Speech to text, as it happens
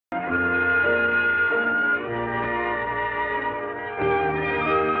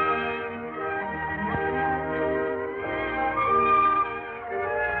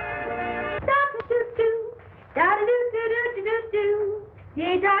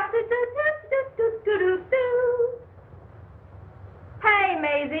Hey,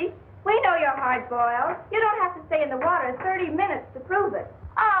 Maisie, we know you're hard-boiled. You don't have to stay in the water 30 minutes to prove it.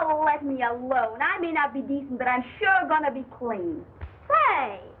 Oh, let me alone. I may not be decent, but I'm sure gonna be clean.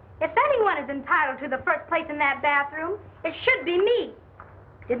 Say, if anyone is entitled to the first place in that bathroom, it should be me.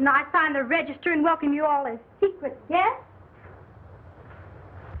 Didn't I sign the register and welcome you all as secret guests?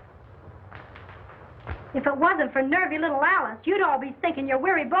 If it wasn't for nervy little Alice, you'd all be sinking your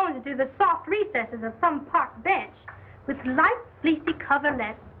weary bones into the soft recesses of some park bench with light, fleecy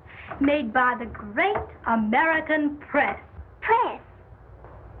coverlets made by the great American press. Press?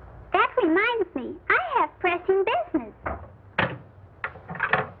 That reminds me, I have pressing business.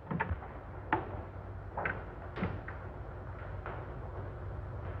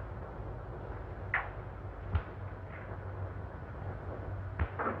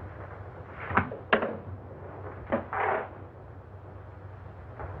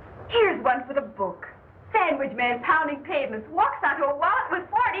 Here's one for the book. Sandwich man pounding pavements walks out to a wallet with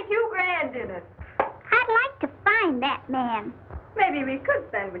 42 grand in it. I'd like to find that man. Maybe we could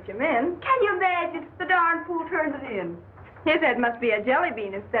sandwich him in. Can you imagine if the darn fool turns it in? His head must be a jelly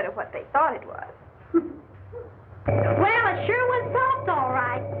bean instead of what they thought it was. Well, it sure was soft, all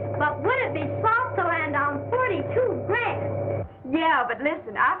right. But would it be soft to land on 42 grand? Yeah, but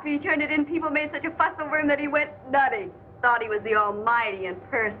listen, after he turned it in, people made such a fuss over him that he went nutty. Thought he was the Almighty in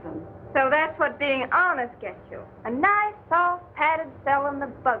person. So that's what being honest gets you. A nice, soft, padded cell in the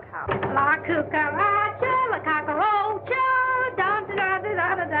bug house. La cucaracha, la cockroacha,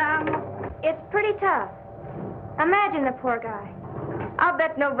 dum-da-da-da-da-dum. It's pretty tough. Imagine the poor guy. I'll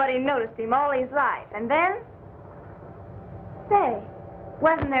bet nobody noticed him all his life. And then? Say,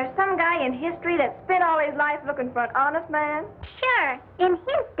 wasn't there some guy in history that spent all his life looking for an honest man? Sure, in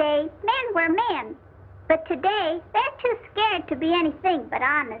his day, men were men. But today, they're too scared to be anything but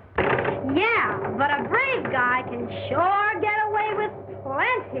honest. Yeah, but a brave guy can sure get away with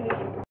plenty.